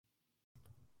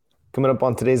Coming up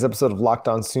on today's episode of Locked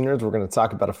On Sooners, we're going to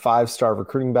talk about a five-star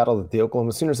recruiting battle that the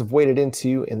Oklahoma Sooners have waded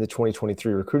into in the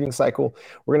 2023 recruiting cycle.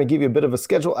 We're going to give you a bit of a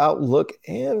schedule outlook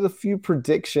and a few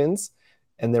predictions.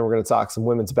 And then we're going to talk some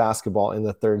women's basketball in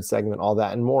the third segment, all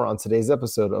that and more on today's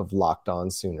episode of Locked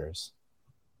On Sooners.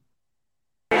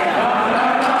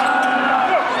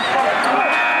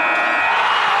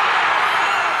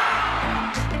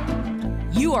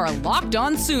 You are Locked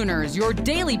On Sooners, your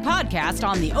daily podcast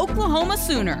on the Oklahoma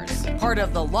Sooners, part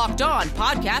of the Locked On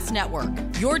Podcast Network,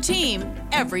 your team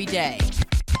every day.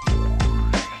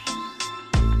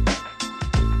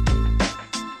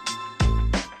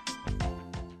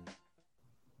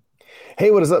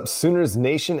 Hey, what is up, Sooners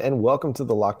Nation, and welcome to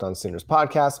the Locked On Sooners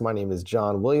podcast. My name is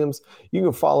John Williams. You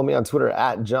can follow me on Twitter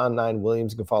at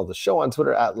John9Williams. You can follow the show on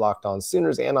Twitter at Locked On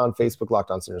Sooners and on Facebook,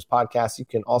 Locked On Sooners Podcast. You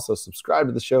can also subscribe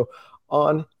to the show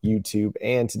on YouTube.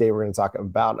 And today we're going to talk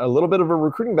about a little bit of a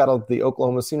recruiting battle that the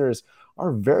Oklahoma Sooners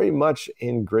are very much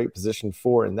in great position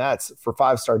for, and that's for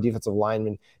five-star defensive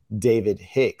lineman David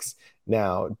Hicks.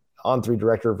 Now, On3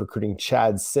 Director of Recruiting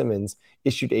Chad Simmons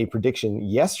issued a prediction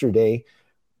yesterday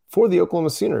for the Oklahoma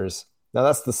Sooners. Now,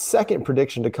 that's the second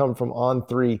prediction to come from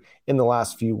On3 in the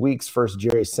last few weeks. First,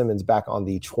 Jerry Simmons back on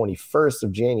the 21st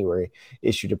of January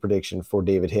issued a prediction for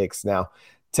David Hicks. Now,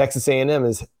 Texas A&M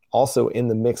is also in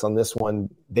the mix on this one.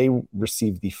 They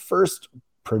received the first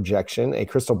projection, a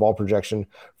crystal ball projection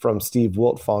from Steve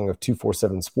Wiltfong of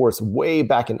 247 Sports way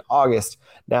back in August.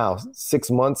 Now, 6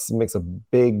 months makes a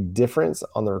big difference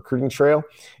on the recruiting trail,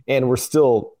 and we're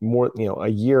still more, a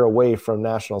year away from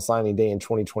National Signing Day in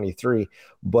 2023.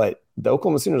 But the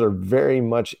Oklahoma Sooners are very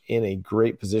much in a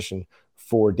great position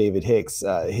for David Hicks.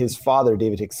 His father,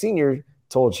 David Hicks Sr.,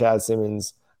 told Chad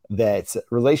Simmons that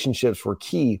relationships were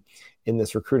key in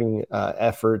this recruiting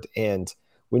effort. And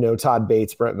we know Todd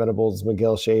Bates, Brent Venables,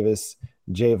 Miguel Chavis,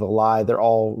 Jay Valai, they're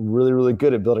all really, really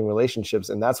good at building relationships.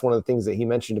 And that's one of the things that he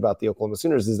mentioned about the Oklahoma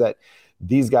Sooners is that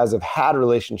these guys have had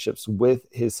relationships with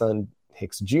his son,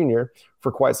 Hicks Jr.,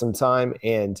 for quite some time.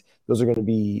 And those are going to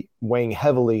be weighing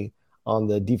heavily on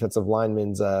the defensive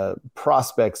lineman's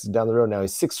prospects down the road. Now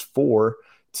he's 6'4",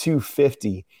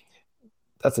 250.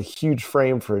 That's a huge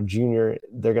frame for a junior.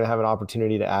 They're going to have an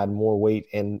opportunity to add more weight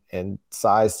and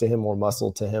size to him, more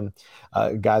muscle to him.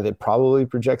 A guy that probably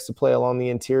projects to play along the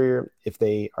interior if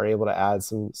they are able to add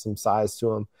some size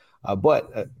to him.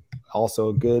 But also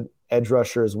a good edge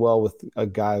rusher as well with a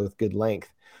guy with good length.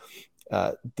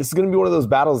 This is going to be one of those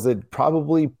battles that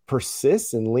probably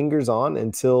persists and lingers on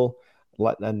until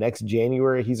next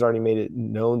January. He's already made it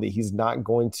known that he's not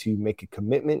going to make a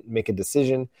commitment, make a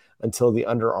decision until the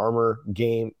Under Armour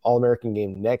game, All-American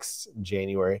game next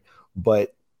January.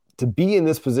 But to be in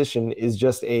this position is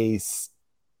just a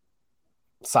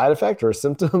side effect or a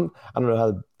symptom. I don't know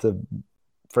how to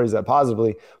phrase that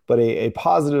positively, but a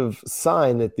positive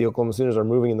sign that the Oklahoma Sooners are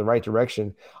moving in the right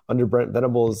direction under Brent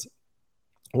Venables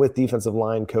with defensive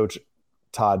line coach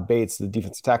Todd Bates, the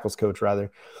defensive tackles coach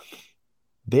rather.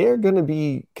 They're going to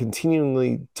be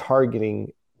continually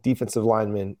targeting defensive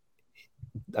linemen.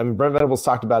 I mean, Brent Venables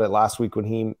talked about it last week when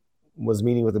he was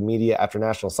meeting with the media after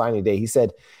National Signing Day. He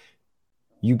said,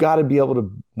 you got to be able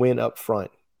to win up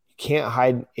front. You can't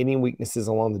hide any weaknesses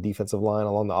along the defensive line,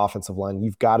 along the offensive line.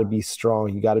 You've got to be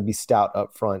strong. You got to be stout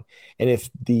up front. And if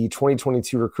the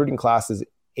 2022 recruiting class is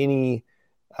any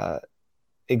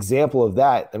example of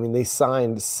that, I mean, they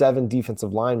signed 7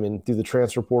 defensive linemen through the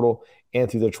transfer portal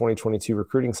and through their 2022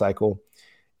 recruiting cycle.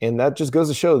 And that just goes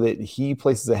to show that he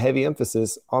places a heavy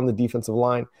emphasis on the defensive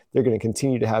line. They're going to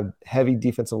continue to have heavy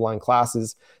defensive line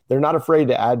classes. They're not afraid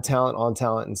to add talent on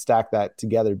talent and stack that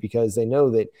together because they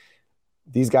know that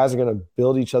these guys are going to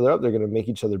build each other up. They're going to make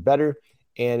each other better.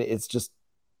 And it's just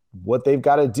what they've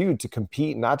got to do to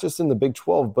compete, not just in the Big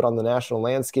 12, but on the national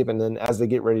landscape. And then as they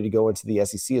get ready to go into the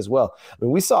SEC as well. I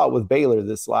mean, we saw it with Baylor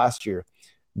this last year.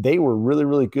 They were really,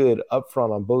 really good up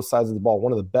front on both sides of the ball.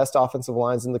 One of the best offensive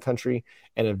lines in the country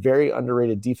and a very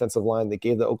underrated defensive line that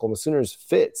gave the Oklahoma Sooners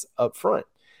fits up front.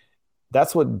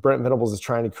 That's what Brent Venables is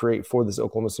trying to create for this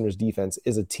Oklahoma Sooners defense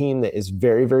is a team that is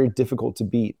very, very difficult to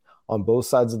beat on both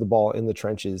sides of the ball in the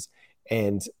trenches.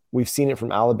 And we've seen it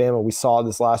from Alabama. We saw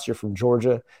this last year from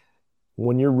Georgia.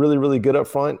 When you're really, really good up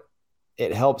front,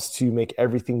 it helps to make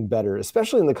everything better,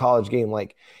 especially in the college game.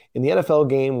 Like in the NFL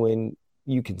game, when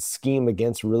you can scheme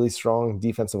against really strong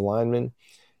defensive linemen,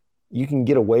 you can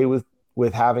get away with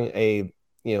having a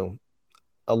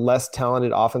less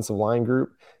talented offensive line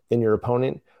group than your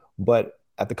opponent. But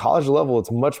at the college level,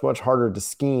 it's much, much harder to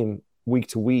scheme week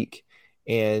to week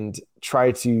and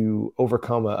try to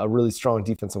overcome a really strong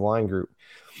defensive line group.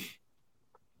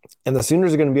 And the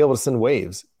Sooners are going to be able to send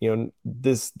waves.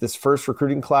 This first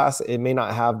recruiting class, it may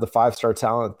not have the 5-star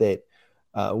talent that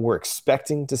we're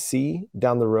expecting to see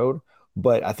down the road,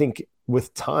 but I think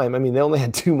with time, I mean, they only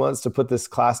had 2 months to put this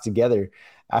class together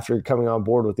after coming on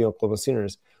board with the Oklahoma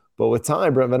Sooners. But with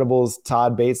time, Brent Venables,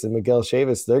 Todd Bates, and Miguel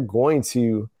Chavis, they're going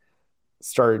to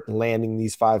start landing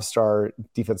these 5-star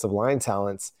defensive line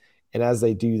talents. And as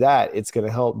they do that, it's going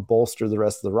to help bolster the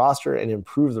rest of the roster and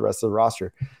improve the rest of the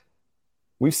roster.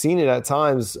 We've seen it at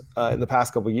times in the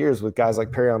past couple of years with guys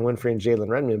like Perrion Winfrey and Jalen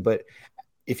Redmond. But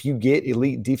if you get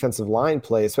elite defensive line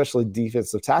play, especially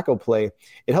defensive tackle play,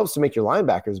 it helps to make your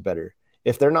linebackers better.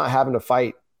 If they're not having to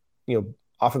fight,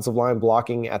 offensive line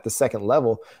blocking at the second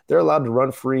level, they're allowed to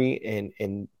run free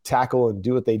and tackle and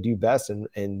do what they do best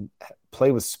and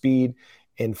play with speed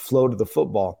and flow to the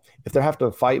football. If they have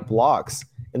to fight blocks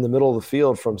in the middle of the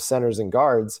field from centers and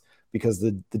guards because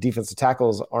the defensive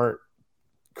tackles aren't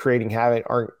creating havoc,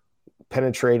 aren't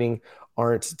penetrating,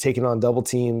 aren't taking on double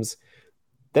teams,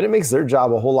 then it makes their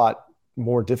job a whole lot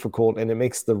more difficult, and it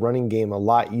makes the running game a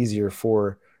lot easier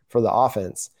for the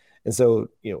offense. And so,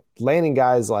 landing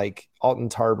guys like Alton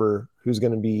Tarber, who's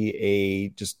going to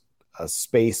be just a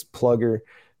space plugger,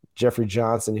 Jeffrey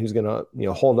Johnson, who's going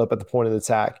to hold up at the point of the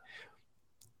attack,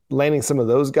 landing some of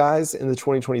those guys in the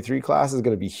 2023 class is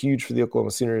going to be huge for the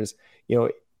Oklahoma Sooners.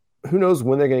 Who knows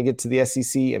when they're going to get to the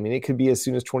SEC? I mean, it could be as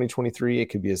soon as 2023. It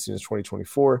could be as soon as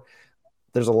 2024.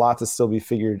 There's a lot to still be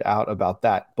figured out about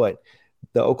that. But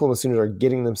the Oklahoma Sooners are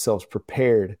getting themselves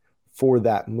prepared for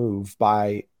that move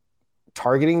by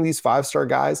targeting these 5-star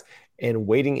guys and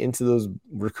wading into those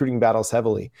recruiting battles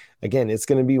heavily. Again, it's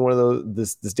going to be one of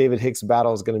those, this David Hicks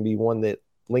battle is going to be one that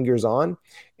lingers on,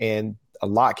 and a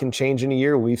lot can change in a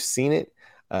year. We've seen it.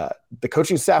 The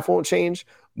coaching staff won't change,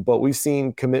 but we've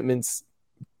seen commitments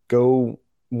go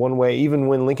one way. Even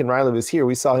when Lincoln Riley was here,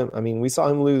 we saw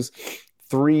him lose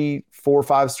 3, 4,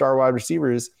 5-star wide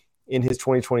receivers in his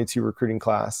 2022 recruiting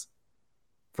class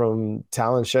from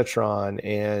Talon Shetron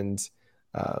and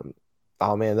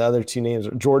the other two names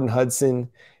are Jordan Hudson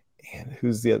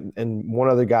and one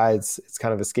other guy. It's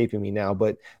kind of escaping me now,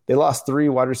 but they lost 3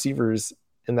 wide receivers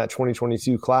in that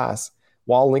 2022 class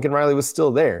while Lincoln Riley was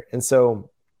still there. And so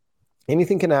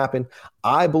anything can happen.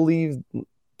 I believe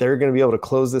they're going to be able to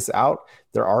close this out.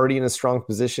 They're already in a strong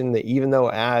position that even though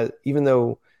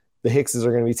the Hickses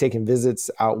are going to be taking visits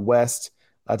out west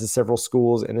to several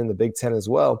schools and in the Big Ten as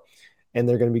well, and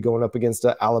they're going to be going up against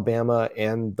Alabama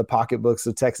and the pocketbooks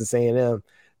of Texas A&M,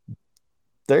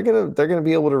 they're going to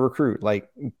be able to recruit. Like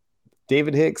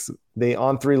David Hicks, the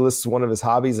On3 lists one of his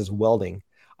hobbies is welding.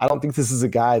 I don't think this is a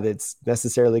guy that's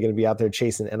necessarily going to be out there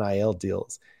chasing NIL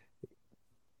deals.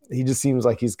 He just seems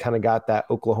like he's kind of got that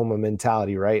Oklahoma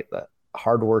mentality, right? The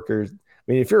hard worker. I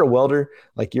mean, if you're a welder,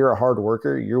 like you're a hard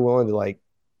worker, you're willing to like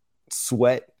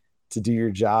sweat to do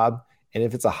your job. And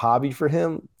if it's a hobby for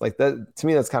him, like that, to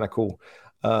me, that's kind of cool.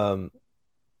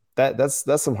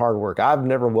 That's some hard work. I've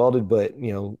never welded, but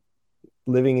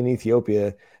living in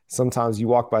Ethiopia, sometimes you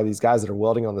walk by these guys that are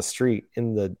welding on the street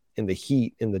in the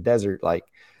heat, in the desert, like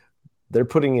they're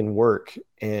putting in work,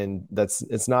 and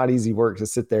it's not easy work to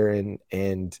sit there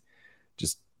and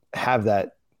just have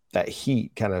that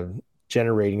heat kind of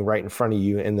generating right in front of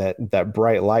you and that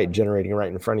bright light generating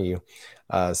right in front of you.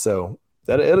 So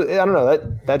I don't know,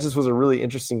 that just was a really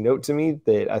interesting note to me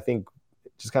that I think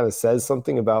just kind of says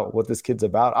something about what this kid's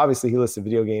about. Obviously he listed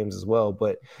video games as well,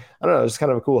 but I don't know, it's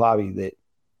kind of a cool hobby that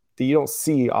you don't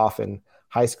see often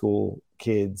high school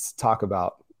kids talk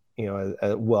about,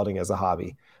 welding as a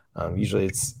hobby. Usually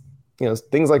it's,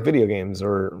 things like video games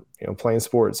or, playing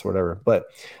sports or whatever, but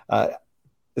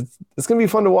it's going to be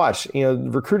fun to watch.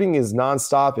 Recruiting is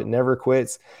nonstop. It never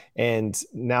quits. And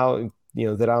now,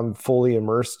 that I'm fully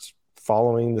immersed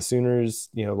following the Sooners,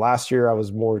 last year I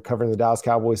was more covering the Dallas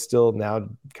Cowboys still, now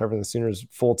covering the Sooners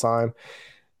full time.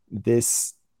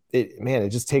 It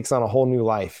just takes on a whole new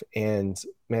life. And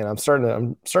man, I'm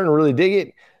starting to really dig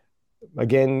it.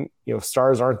 Again,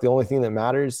 stars aren't the only thing that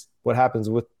matters. What happens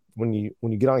when you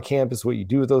get on campus, what you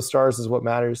do with those stars is what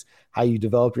matters. How you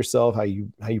develop yourself, how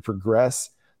you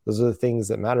progress. Those are the things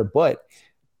that matter. But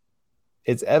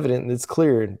it's evident and it's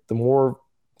clear, the more,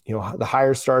 the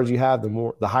higher stars you have,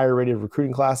 the higher rated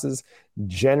recruiting classes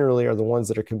generally are the ones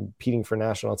that are competing for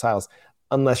national titles,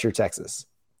 unless you're Texas.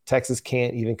 Texas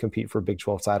can't even compete for a Big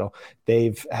 12 title.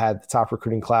 They've had the top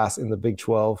recruiting class in the Big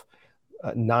 12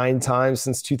 9 times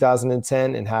since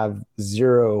 2010 and have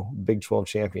 0 Big 12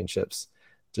 championships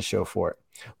to show for it.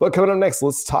 But coming up next,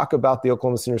 let's talk about the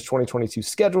Oklahoma Sooners 2022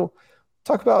 schedule,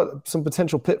 talk about some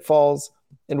potential pitfalls,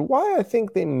 and why I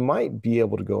think they might be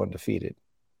able to go undefeated.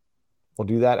 We'll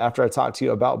do that after I talk to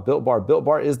you about Built Bar. Built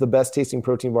Bar is the best tasting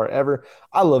protein bar ever.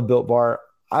 I love Built Bar.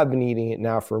 I've been eating it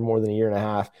now for more than a year and a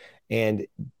half, and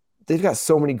they've got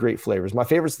so many great flavors. My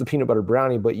favorite's the peanut butter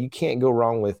brownie, but you can't go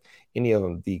wrong with any of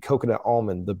them. The coconut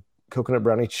almond, the coconut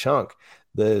brownie chunk,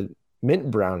 the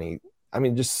mint brownie. I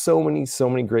mean, just so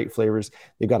many great flavors.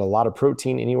 They've got a lot of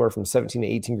protein, anywhere from 17 to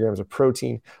 18 grams of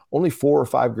protein, only 4 or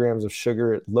 5 grams of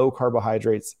sugar, low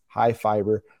carbohydrates, high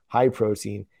fiber, high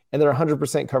protein, and they're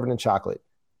 100% covered in chocolate.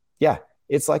 Yeah,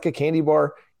 it's like a candy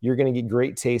bar. You're going to get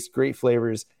great taste, great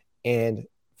flavors, and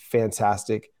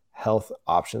fantastic health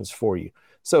options for you.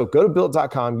 So go to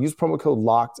built.com, use promo code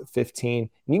LOCKED15, and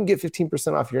you can get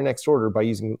 15% off your next order by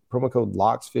using promo code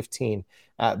LOCKED15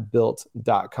 at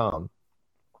built.com.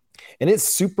 And it's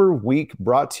Super Week,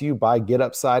 brought to you by Get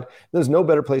Upside. There's no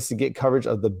better place to get coverage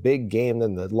of the big game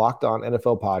than the Locked On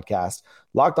NFL podcast.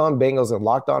 Locked On Bengals and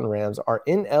Locked On Rams are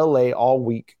in LA all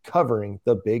week covering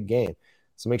the big game.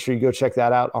 So make sure you go check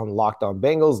that out on Locked On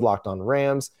Bengals, Locked On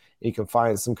Rams. And you can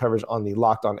find some coverage on the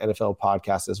Locked On NFL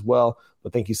podcast as well.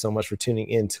 But thank you so much for tuning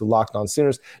in to Locked On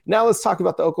Sooners. Now let's talk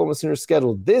about the Oklahoma Sooners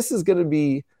schedule. This is going to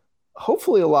be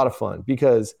hopefully a lot of fun,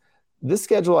 because this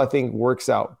schedule, I think, works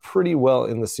out pretty well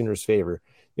in the Sooners' favor.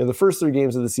 You know, the first 3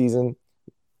 games of the season,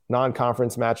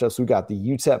 non-conference matchups, we got the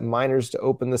UTEP Miners to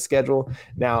open the schedule.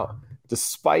 Now,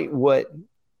 despite what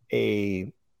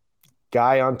a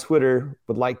guy on Twitter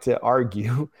would like to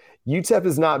argue, UTEP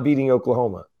is not beating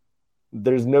Oklahoma.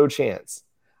 There's no chance.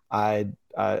 The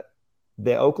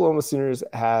Oklahoma Sooners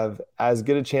have as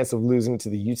good a chance of losing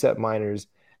to the UTEP Miners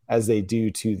as they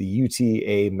do to the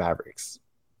UTA Mavericks.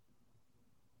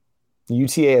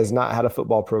 UTA has not had a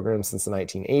football program since the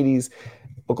 1980s.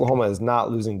 Oklahoma is not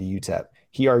losing to UTEP.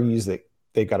 He argues that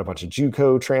they've got a bunch of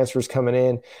JUCO transfers coming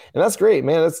in, and that's great,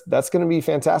 man. That's going to be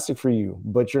fantastic for you,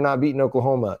 but you're not beating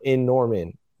Oklahoma in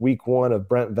Norman, week 1 of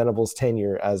Brent Venables'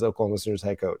 tenure as Oklahoma Sooners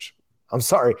head coach. I'm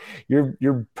sorry.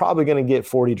 You're probably going to get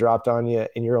 40 dropped on you,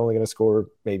 and you're only going to score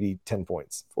maybe 10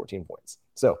 points, 14 points.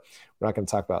 So we're not going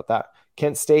to talk about that.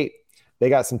 Kent State, they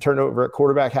got some turnover at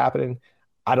quarterback happening.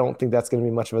 I don't think that's going to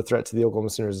be much of a threat to the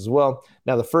Oklahoma Sooners as well.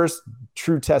 Now, the first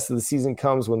true test of the season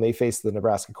comes when they face the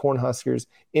Nebraska Cornhuskers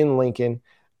in Lincoln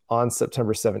on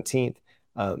September 17th.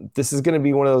 This is going to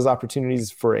be one of those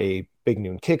opportunities for a big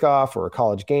noon kickoff or a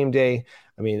college game day.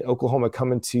 I mean, Oklahoma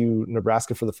coming to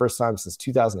Nebraska for the first time since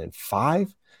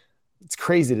 2005. It's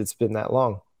crazy that it's been that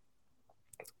long.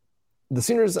 The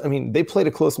Sooners, I mean, they played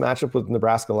a close matchup with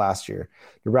Nebraska last year.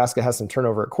 Nebraska has some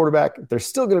turnover at quarterback. They're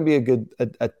still going to be a good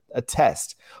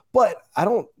test, but I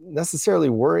don't necessarily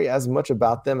worry as much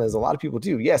about them as a lot of people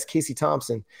do. Yes, Casey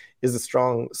Thompson is a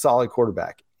strong, solid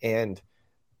quarterback,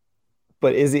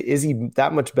 but is he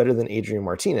that much better than Adrian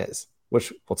Martinez,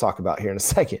 which we'll talk about here in a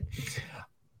second?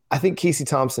 I think Casey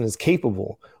Thompson is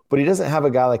capable, but he doesn't have a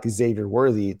guy like Xavier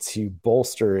Worthy to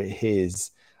bolster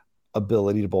his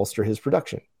ability, to bolster his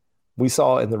production. We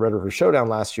saw in the Red River Showdown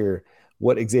last year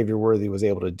what Xavier Worthy was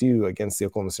able to do against the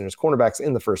Oklahoma Sooners cornerbacks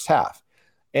in the first half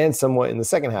and somewhat in the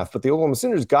second half. But the Oklahoma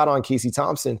Sooners got on Casey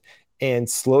Thompson and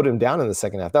slowed him down in the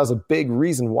second half. That was a big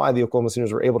reason why the Oklahoma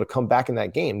Sooners were able to come back in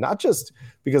that game, not just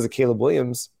because of Caleb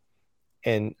Williams.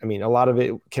 And I mean, a lot of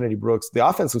it, Kennedy Brooks, the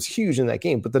offense was huge in that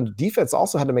game, but the defense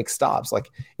also had to make stops.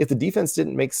 Like if the defense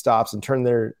didn't make stops and turn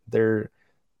turn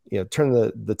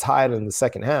the tide in the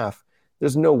second half,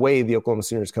 there's no way the Oklahoma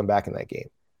Sooners come back in that game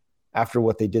after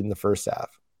what they did in the first half.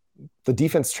 The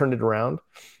defense turned it around.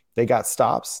 They got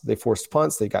stops. They forced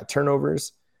punts. They got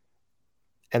turnovers.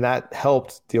 And that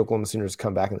helped the Oklahoma Sooners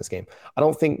come back in this game. I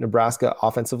don't think Nebraska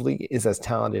offensively is as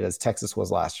talented as Texas was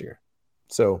last year.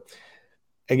 So,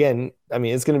 again, I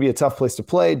mean, it's going to be a tough place to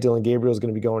play. Dylan Gabriel is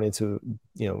going to be going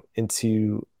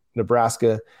into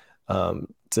Nebraska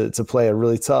to play a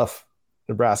really tough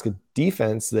Nebraska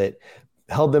defense that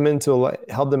held them in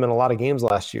a lot of games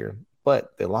last year,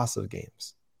 but they lost those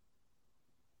games.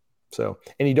 So,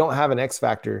 and you don't have an X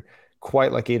factor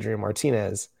quite like Adrian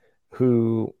Martinez,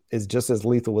 who is just as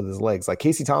lethal with his legs. Like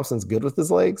Casey Thompson's good with his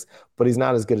legs, but he's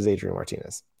not as good as Adrian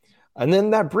Martinez. And then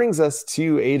that brings us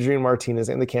to Adrian Martinez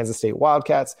and the Kansas State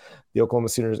Wildcats. The Oklahoma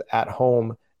Sooners at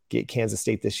home get Kansas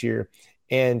State this year.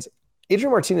 And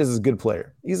Adrian Martinez is a good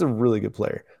player. He's a really good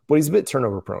player, but he's a bit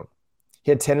turnover prone.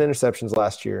 He had 10 interceptions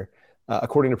last year.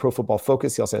 According to Pro Football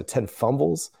Focus, he also had 10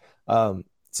 fumbles.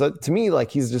 So to me, like,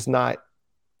 he's just not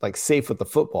like safe with the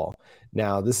football.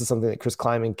 Now, this is something that Chris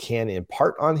Kleiman can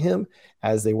impart on him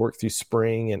as they work through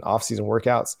spring and offseason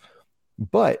workouts.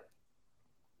 But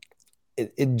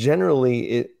it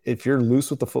generally, if you're loose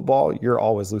with the football, you're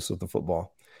always loose with the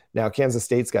football. Now, Kansas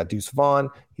State's got Deuce Vaughn.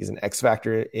 He's an X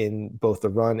factor in both the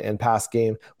run and pass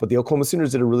game, but the Oklahoma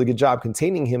Sooners did a really good job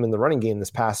containing him in the running game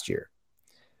this past year.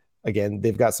 Again,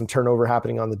 they've got some turnover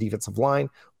happening on the defensive line,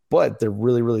 but they're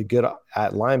really, really good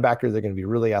at linebacker. They're going to be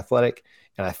really athletic.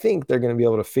 And I think they're going to be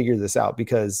able to figure this out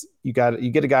because you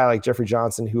get a guy like Jeffrey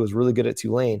Johnson, who was really good at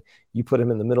Tulane. You put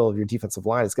him in the middle of your defensive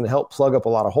line. It's going to help plug up a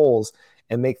lot of holes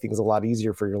and make things a lot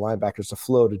easier for your linebackers to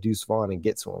flow to Deuce Vaughn and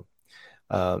get to him.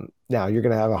 Now you're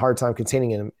going to have a hard time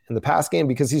containing him in the pass game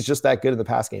because he's just that good in the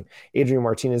pass game. Adrian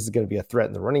Martinez is going to be a threat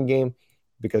in the running game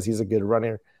because he's a good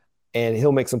runner and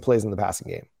he'll make some plays in the passing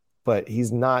game, but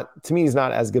he's not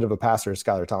as good of a passer as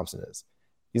Skylar Thompson is.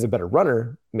 He's a better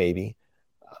runner, maybe,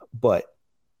 but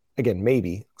again,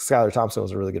 maybe Skylar Thompson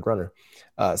was a really good runner.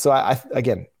 So I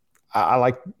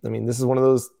mean, this is one of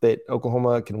those that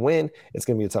Oklahoma can win. It's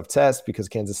going to be a tough test because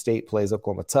Kansas State plays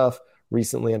Oklahoma tough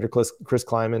recently under Chris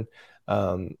Klieman.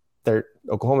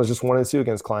 Oklahoma's just 1-2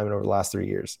 against Klieman over the last 3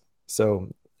 years. So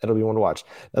it'll be one to watch.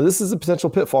 Now, this is a potential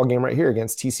pitfall game right here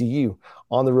against TCU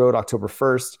on the road, October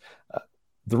 1st.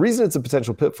 The reason it's a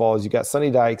potential pitfall is you got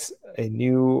Sonny Dykes, a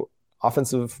new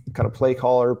offensive kind of play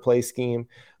caller, play scheme.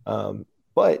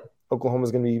 But Oklahoma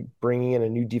is going to be bringing in a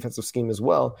new defensive scheme as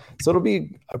well. So it'll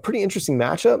be a pretty interesting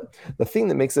matchup. The thing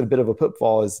that makes it a bit of a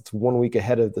pitfall is it's 1 week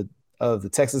ahead of the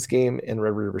Texas game and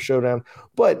Red River Showdown.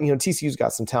 But, TCU's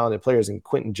got some talented players in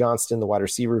Quentin Johnston, the wide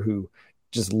receiver, who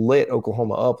just lit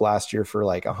Oklahoma up last year for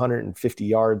like 150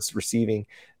 yards receiving,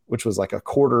 which was like a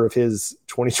quarter of his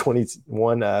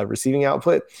 2021 receiving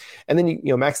output. And then,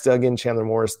 Max Duggan, Chandler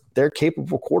Morris, they're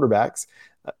capable quarterbacks.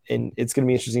 And it's going to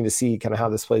be interesting to see kind of how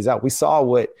this plays out. We saw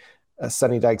what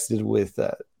Sonny Dykes did with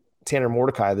Tanner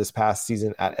Mordecai this past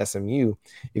season at SMU.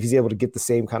 If he's able to get the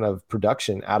same kind of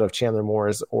production out of Chandler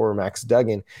Morris or Max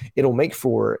Duggan, it'll make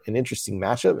for an interesting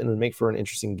matchup and it'll make for an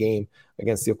interesting game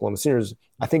against the Oklahoma Sooners.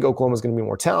 I think Oklahoma is going to be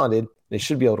more talented. They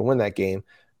should be able to win that game.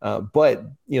 But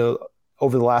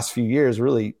over the last few years,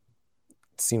 really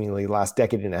seemingly the last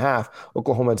decade and a half,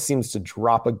 Oklahoma seems to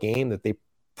drop a game that they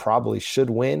probably should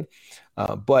win.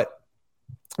 But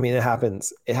I mean, it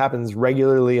happens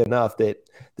regularly enough that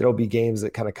there'll be games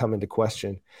that kind of come into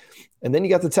question. And then you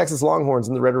got the Texas Longhorns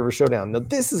in the Red River Showdown. Now,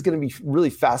 this is going to be really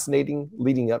fascinating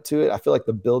leading up to it. I feel like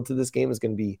the build to this game is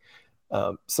going to be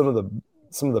some of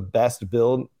the best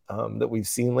build that we've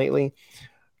seen lately.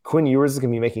 Quinn Ewers is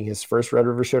going to be making his first Red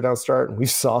River Showdown start, and we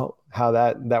saw how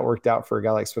that worked out for a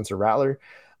guy like Spencer Rattler.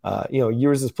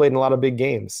 Ewers has played in a lot of big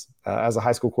games as a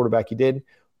high school quarterback. He did,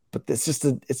 but it's just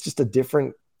a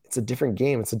different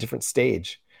game. It's a different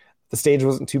stage. The stage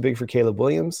wasn't too big for Caleb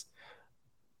Williams,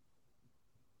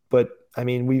 but I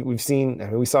mean, we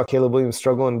saw Caleb Williams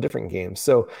struggle in different games.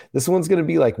 So this one's going to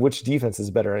be like, which defense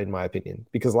is better, in my opinion,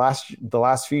 because the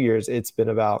last few years it's been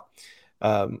about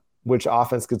which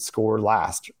offense could score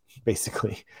last,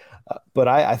 basically. But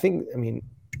I think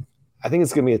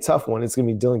it's going to be a tough one. It's going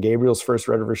to be Dylan Gabriel's first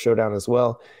Red River Showdown as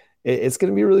well. It's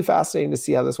going to be really fascinating to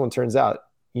see how this one turns out.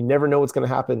 You never know what's going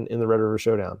to happen in the Red River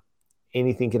Showdown.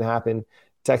 Anything can happen.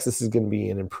 Texas is going to be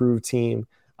an improved team.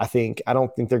 I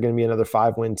don't think they're going to be another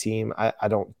 5-win team. I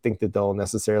don't think that they'll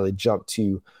necessarily jump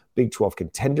to Big 12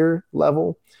 contender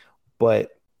level,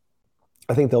 but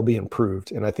I think they'll be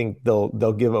improved. And I think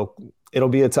it'll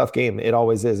be a tough game. It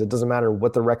always is. It doesn't matter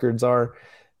what the records are.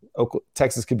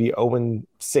 Texas could be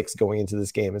 0-6 going into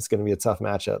this game. It's going to be a tough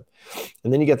matchup.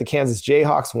 And then you get the Kansas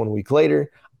Jayhawks 1 week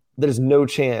later. There's no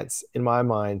chance in my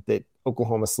mind that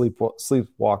Oklahoma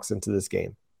sleepwalks into this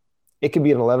game. It could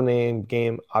be an 11 a.m.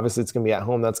 game. Obviously, it's going to be at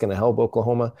home. That's going to help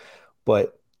Oklahoma.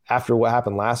 But after what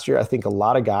happened last year, I think a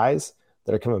lot of guys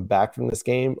that are coming back from this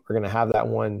game are going to have that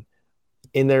one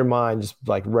in their mind, just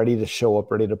like ready to show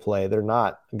up, ready to play. They're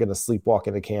not going to sleepwalk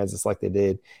into Kansas like they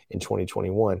did in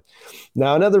 2021.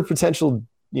 Now, another potential,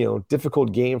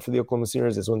 difficult game for the Oklahoma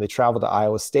Sooners is when they travel to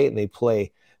Iowa State and they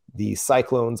play the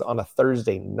Cyclones on a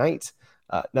Thursday night.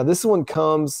 Now, this one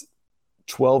comes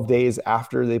 12 days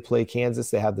after they play Kansas.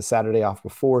 They have the Saturday off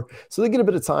before, so they get a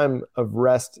bit of time of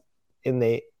rest in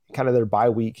their bye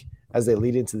week as they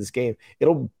lead into this game.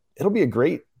 It'll be a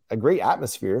great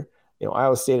atmosphere.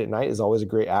 Iowa State at night is always a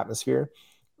great atmosphere,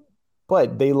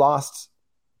 but they lost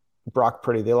Brock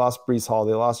Purdy, they lost Breece Hall,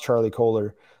 they lost Charlie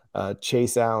Kohler,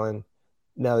 Chase Allen.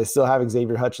 Now they still have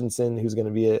Xavier Hutchinson, who's going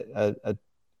to be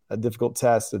a difficult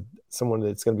test, someone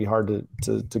that's going to be hard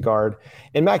to guard.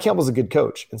 And Matt Campbell's a good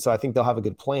coach, and so I think they'll have a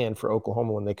good plan for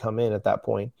Oklahoma when they come in at that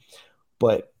point.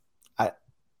 But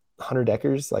Hunter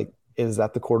Dekkers, is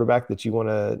that the quarterback that you want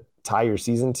to tie your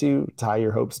season to, tie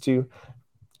your hopes to?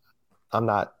 I'm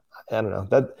not. I don't know,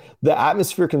 that the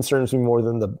atmosphere concerns me more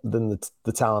than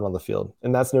the talent on the field.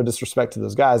 And that's no disrespect to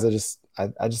those guys. I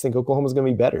just think Oklahoma's going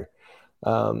to be better.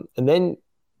 And then,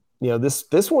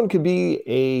 this one could be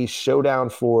a showdown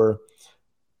for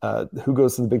who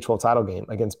goes to the Big 12 title game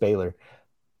against Baylor.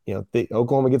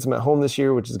 Oklahoma gets them at home this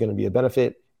year, which is going to be a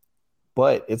benefit.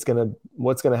 But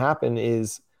what's going to happen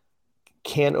is,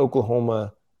 can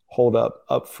Oklahoma hold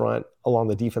up front along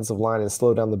the defensive line and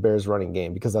slow down the Bears running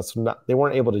game? Because they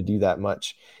weren't able to do that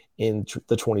much in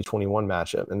the 2021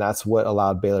 matchup. And that's what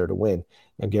allowed Baylor to win.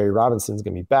 And Gary Robinson's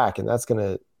going to be back, and that's going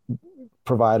to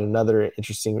provide another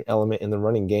interesting element in the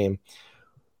running game.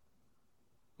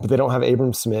 But they don't have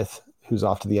Abram Smith, who's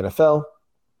off to the NFL.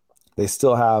 They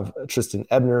still have Tristan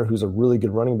Ebner, who's a really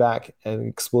good running back and an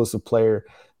explosive player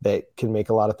that can make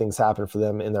a lot of things happen for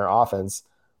them in their offense.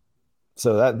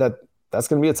 So that's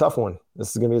going to be a tough one. This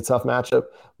is going to be a tough matchup,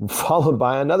 followed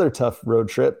by another tough road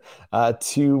trip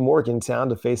to Morgantown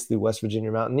to face the West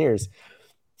Virginia Mountaineers.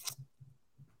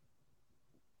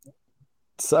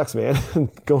 Sucks,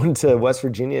 man. Going to West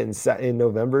Virginia in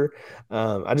November.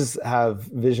 I just have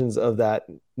visions of that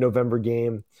November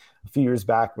game a few years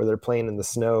back where they're playing in the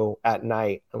snow at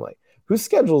night. I'm like, who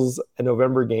schedules a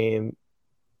November game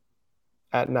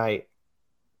at night?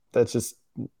 This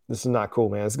is not cool,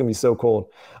 man. It's going to be so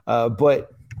cold.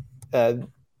 But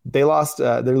they lost.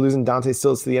 They're losing Dante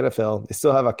Stills to the NFL. They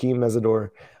still have Akeem Mesidor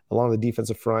along the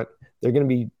defensive front. They're going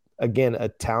to be, again, a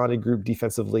talented group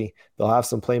defensively. They'll have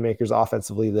some playmakers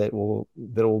offensively that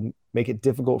will make it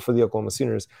difficult for the Oklahoma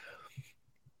Sooners.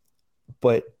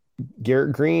 But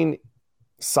Garrett Green,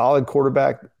 solid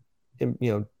quarterback,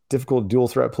 difficult dual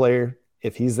threat player.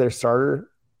 If he's their starter,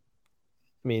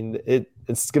 I mean,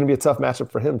 it's going to be a tough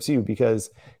matchup for him too, because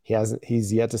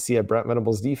he's yet to see a Brent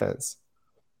Venables defense.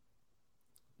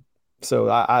 So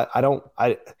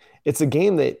it's a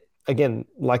game that, again,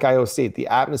 like Iowa State, the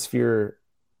atmosphere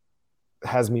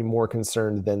has me more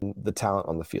concerned than the talent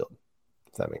on the field,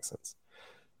 if that makes sense.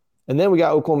 And then we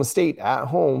got Oklahoma State at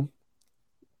home.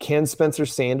 Can Spencer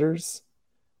Sanders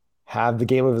have the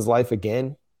game of his life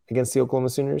again against the Oklahoma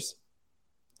Sooners?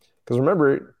 Because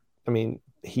remember, I mean,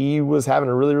 he was having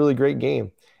a really, really great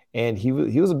game. And he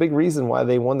was a big reason why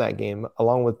they won that game,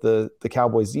 along with the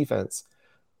Cowboys defense.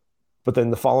 But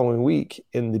then the following week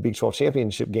in the Big 12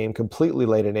 championship game, completely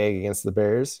laid an egg against the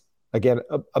Bears. Again,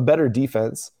 a better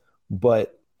defense,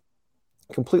 but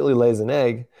completely lays an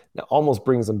egg. Now almost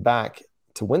brings them back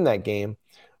to win that game.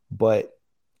 But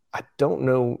I don't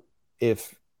know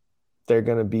if they're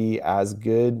going to be as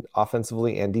good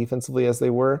offensively and defensively as they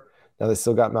were. Now they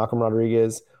still got Malcolm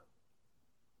Rodriguez.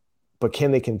 But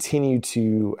can they continue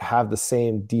to have the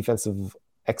same defensive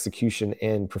execution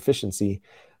and proficiency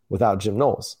without Jim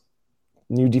Knowles?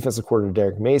 New defensive coordinator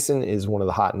Derek Mason is one of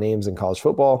the hot names in college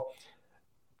football.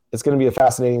 It's going to be a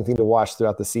fascinating thing to watch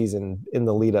throughout the season in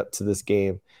the lead up to this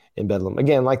game in Bedlam.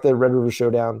 Again, like the Red River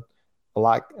Showdown,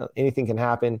 anything can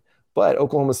happen, but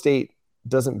Oklahoma State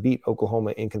doesn't beat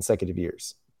Oklahoma in consecutive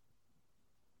years.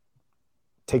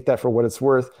 Take that for what it's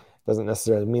worth. Doesn't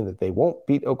necessarily mean that they won't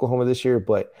beat Oklahoma this year,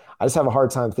 but I just have a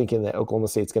hard time thinking that Oklahoma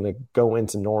State's going to go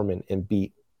into Norman and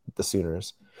beat the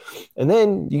Sooners. And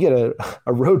then you get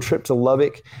a road trip to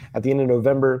Lubbock at the end of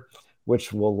November,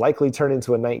 which will likely turn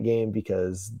into a night game,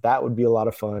 because that would be a lot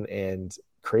of fun, and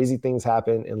crazy things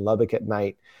happen in Lubbock at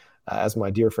night, as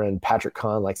my dear friend Patrick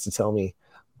Kahn likes to tell me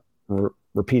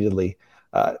repeatedly.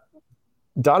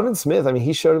 Donovan Smith, I mean,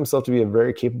 he showed himself to be a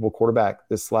very capable quarterback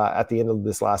at the end of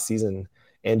this last season.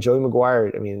 And Joey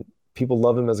McGuire, I mean, people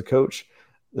love him as a coach.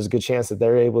 There's a good chance that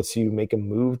they're able to make a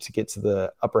move to get to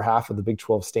the upper half of the Big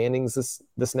 12 standings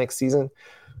this next season.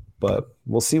 But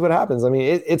we'll see what happens. I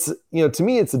mean, it's to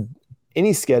me,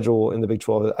 any schedule in the Big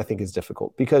 12, I think, is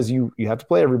difficult, because you have to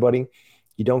play everybody.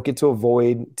 You don't get to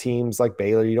avoid teams like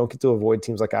Baylor. You don't get to avoid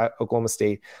teams like Oklahoma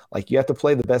State. Like, you have to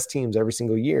play the best teams every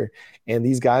single year. And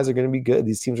these guys are going to be good.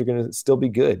 These teams are going to still be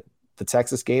good. The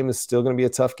Texas game is still going to be a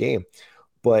tough game.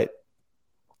 But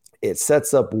it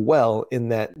sets up well in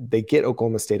that they get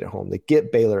Oklahoma State at home. They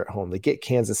get Baylor at home. They get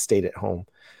Kansas State at home.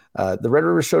 The Red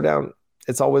River Showdown,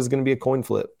 it's always going to be a coin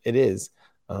flip. It is.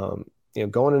 Going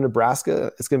to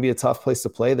Nebraska, it's going to be a tough place to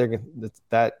play.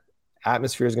 That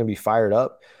atmosphere is going to be fired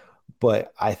up.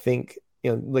 But I think,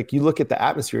 like, you look at the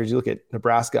atmospheres, you look at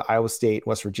Nebraska, Iowa State,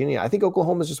 West Virginia, I think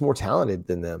Oklahoma is just more talented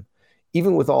than them.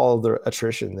 Even with all the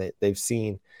attrition that they've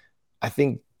seen, I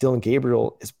think Dylan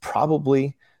Gabriel is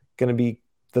probably going to be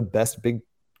the best big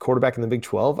quarterback in the Big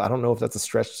 12. I don't know if that's a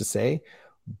stretch to say,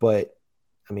 but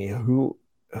I mean, who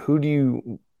do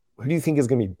you think is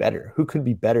going to be better? Who could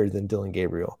be better than Dylan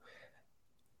Gabriel?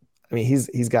 I mean,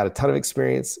 he's got a ton of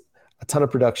experience, a ton of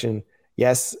production.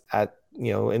 Yes,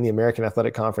 in the American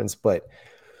Athletic Conference, but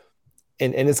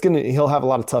and he'll have a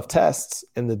lot of tough tests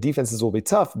and the defenses will be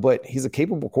tough, but he's a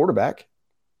capable quarterback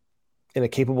in a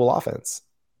capable offense.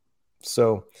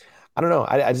 So I don't know.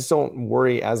 I just don't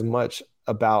worry as much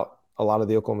about a lot of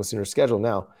the Oklahoma Sooners schedule.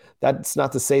 Now, that's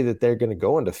not to say that they're going to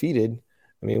go undefeated.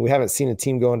 I mean, we haven't seen an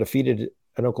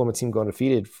Oklahoma team go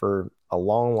undefeated for a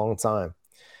long, long time.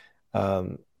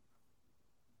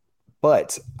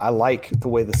 But I like the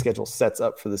way the schedule sets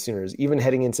up for the Sooners. Even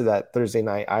heading into that Thursday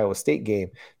night Iowa State game,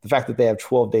 the fact that they have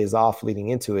 12 days off leading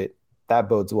into it, that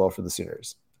bodes well for the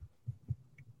Sooners.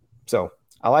 So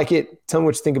I like it. Tell me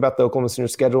what you think about the Oklahoma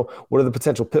Sooners schedule. What are the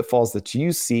potential pitfalls that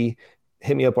you see?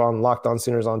 Hit me up on Locked On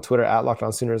Sooners on Twitter at Locked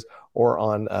On Sooners, or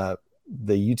on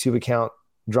the YouTube account.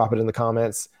 Drop it in the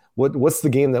comments. What's the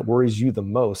game that worries you the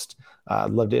most? I'd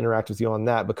love to interact with you on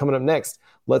that. But coming up next,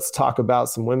 let's talk about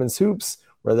some women's hoops,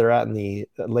 where they're at in the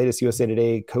latest USA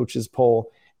Today coaches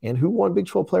poll, and who won Big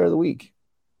 12 Player of the Week.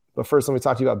 But first, let me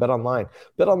talk to you about BetOnline.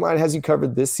 BetOnline has you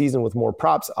covered this season with more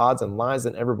props, odds, and lines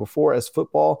than ever before, as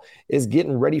football is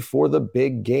getting ready for the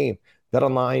big game.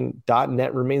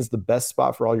 BetOnline.net remains the best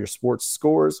spot for all your sports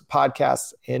scores,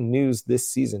 podcasts, and news this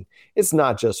season. It's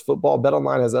not just football.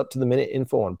 BetOnline has up-to-the-minute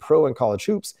info on pro and college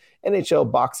hoops, NHL,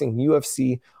 boxing,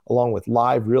 UFC, along with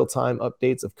live real-time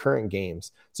updates of current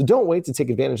games. So don't wait to take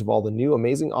advantage of all the new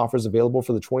amazing offers available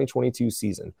for the 2022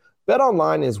 season.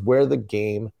 BetOnline is where the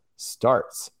game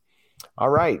starts. All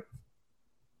right.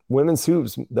 Women's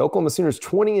hoops. The Oklahoma Sooners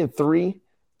 20-3,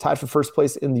 tied for first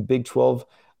place in the Big 12.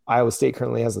 Iowa State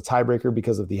currently has a tiebreaker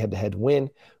because of the head-to-head win.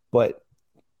 But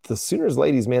the Sooners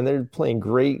ladies, man, they're playing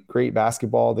great, great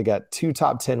basketball. They got 2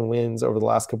 top 10 wins over the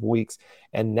last couple of weeks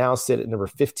and now sit at number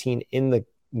 15 in the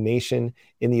nation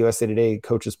in the USA Today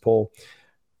coaches poll.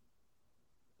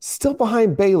 Still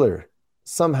behind Baylor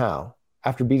somehow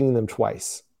after beating them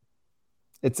twice.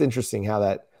 It's interesting how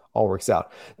that all works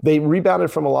out. They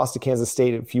rebounded from a loss to Kansas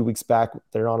State a few weeks back.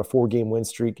 They're on a 4-game win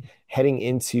streak heading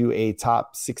into a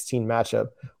top 16 matchup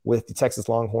with the Texas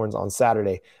Longhorns on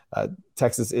Saturday.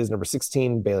 Texas is number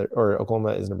 16,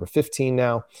 Oklahoma is number 15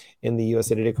 now in the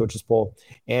USA Today coaches poll.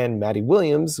 And Maddie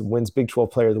Williams wins Big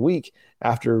 12 Player of the Week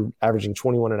after averaging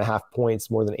 21.5 points,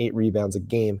 more than 8 rebounds a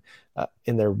game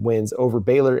in their wins over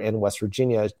Baylor and West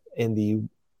Virginia. In the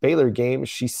Baylor game,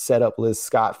 she set up Liz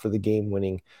Scott for the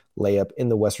game-winning layup. In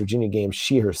the West Virginia game,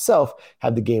 she herself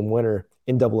had the game winner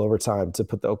in double overtime to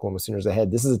put the Oklahoma Sooners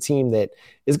ahead. This is a team that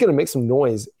is going to make some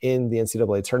noise in the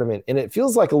NCAA tournament, and it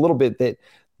feels like a little bit that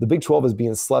the Big 12 is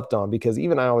being slept on, because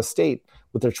even Iowa State,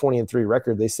 with their 20-3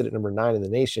 record, they sit at number 9 in the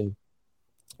nation.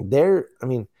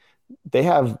 They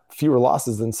have fewer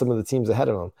losses than some of the teams ahead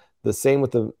of them. The same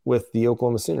with the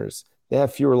Oklahoma Sooners. They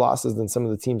have fewer losses than some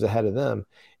of the teams ahead of them.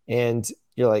 And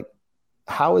you're like,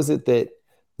 how is it that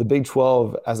the Big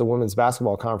 12 as a women's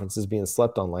basketball conference is being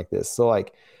slept on like this? So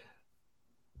like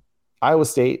Iowa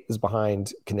State is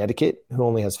behind Connecticut, who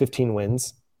only has 15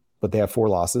 wins, but they have 4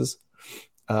 losses.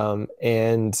 And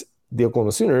the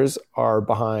Oklahoma Sooners are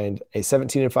behind a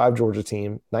 17-5 Georgia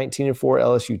team, 19-4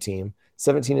 LSU team,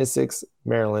 17-6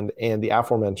 Maryland, and the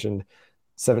aforementioned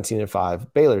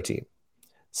 17-5 Baylor team.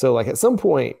 So like at some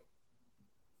point,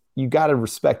 you got to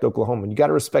respect Oklahoma. You got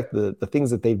to respect the things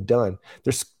that they've done.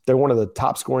 They're one of the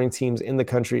top scoring teams in the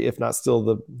country, if not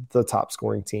still the top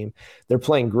scoring team. They're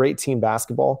playing great team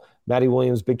basketball. Maddie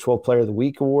Williams, Big 12 Player of the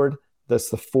Week award. That's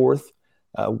the 4th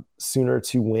Sooner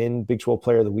to win Big 12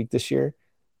 Player of the Week this year.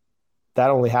 That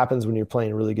only happens when you're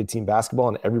playing really good team basketball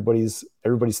and everybody's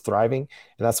thriving.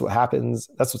 And that's what happens.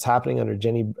 That's what's happening under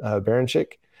Jenny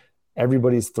Baranczyk.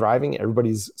 Everybody's thriving.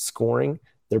 Everybody's scoring.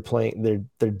 They're playing,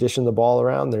 they're dishing the ball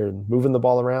around, they're moving the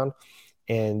ball around.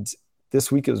 And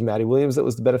this week it was Maddie Williams that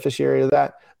was the beneficiary of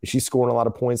that. She's scoring a lot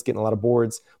of points, getting a lot of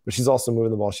boards, but she's also moving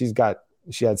the ball. She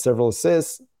had several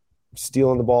assists,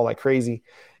 stealing the ball like crazy.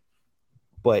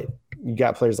 But you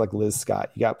got players like Liz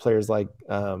Scott. You got players like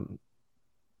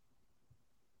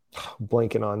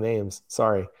blanking on names.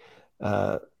 Sorry.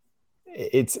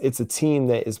 It's a team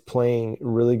that is playing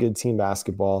really good team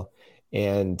basketball,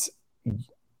 and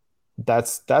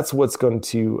that's what's going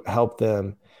to help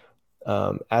them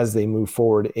as they move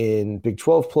forward in Big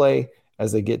 12 play,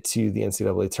 as they get to the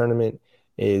NCAA tournament,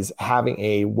 is having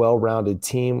a well-rounded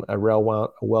team, a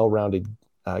well-rounded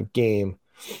game.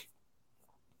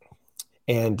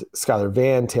 And Skylar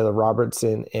Vann, Taylor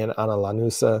Robertson, and Ana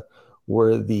Lanusa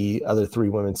were the other 3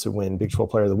 women to win Big 12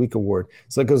 Player of the Week award.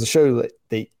 So it goes to show you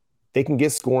that they can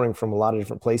get scoring from a lot of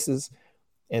different places,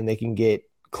 and they can get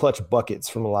clutch buckets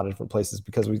from a lot of different places,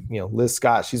 because Liz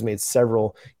Scott, she's made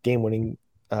several game-winning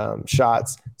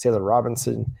shots. Taylor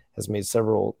Robinson has made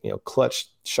several, clutch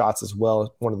shots as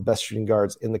well. One of the best shooting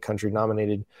guards in the country,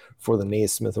 nominated for the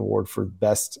Naismith Award for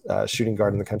best shooting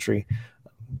guard in the country.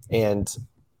 And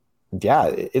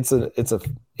yeah, it's a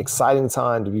exciting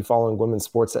time to be following women's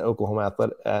sports at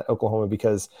Oklahoma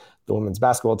because the women's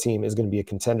basketball team is going to be a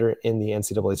contender in the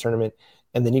NCAA tournament.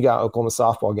 And then you got Oklahoma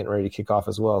softball getting ready to kick off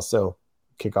as well. So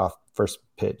kick off, first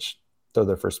pitch, throw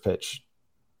their first pitch,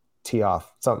 tee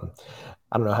off, something.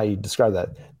 I don't know how you describe that.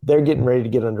 They're getting ready to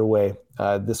get underway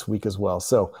this week as well.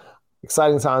 So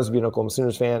exciting times to be an Oklahoma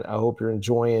Sooners fan. I hope you're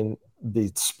enjoying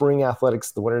the spring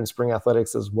athletics, the winter and spring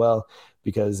athletics as well,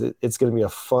 because it's going to be a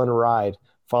fun ride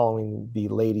following the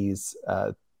ladies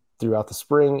throughout the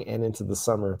spring and into the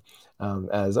summer,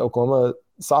 as Oklahoma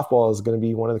softball is going to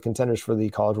be one of the contenders for the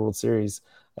College World Series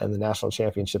and the national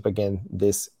championship again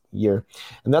this year.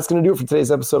 And that's going to do it for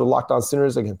today's episode of Locked On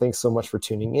Sooners. Again, thanks so much for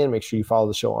tuning in. Make sure you follow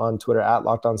the show on Twitter at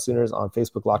Locked On Sooners, on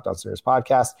Facebook, Locked On Sooners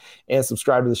Podcast, and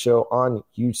subscribe to the show on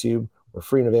YouTube. We're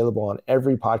free and available on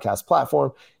every podcast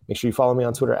platform. Make sure you follow me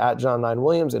on Twitter at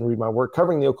John9Williams and read my work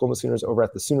covering the Oklahoma Sooners over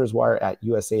at the Sooners Wire at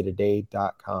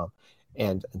usatoday.com.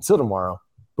 And until tomorrow,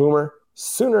 Boomer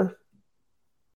Sooner.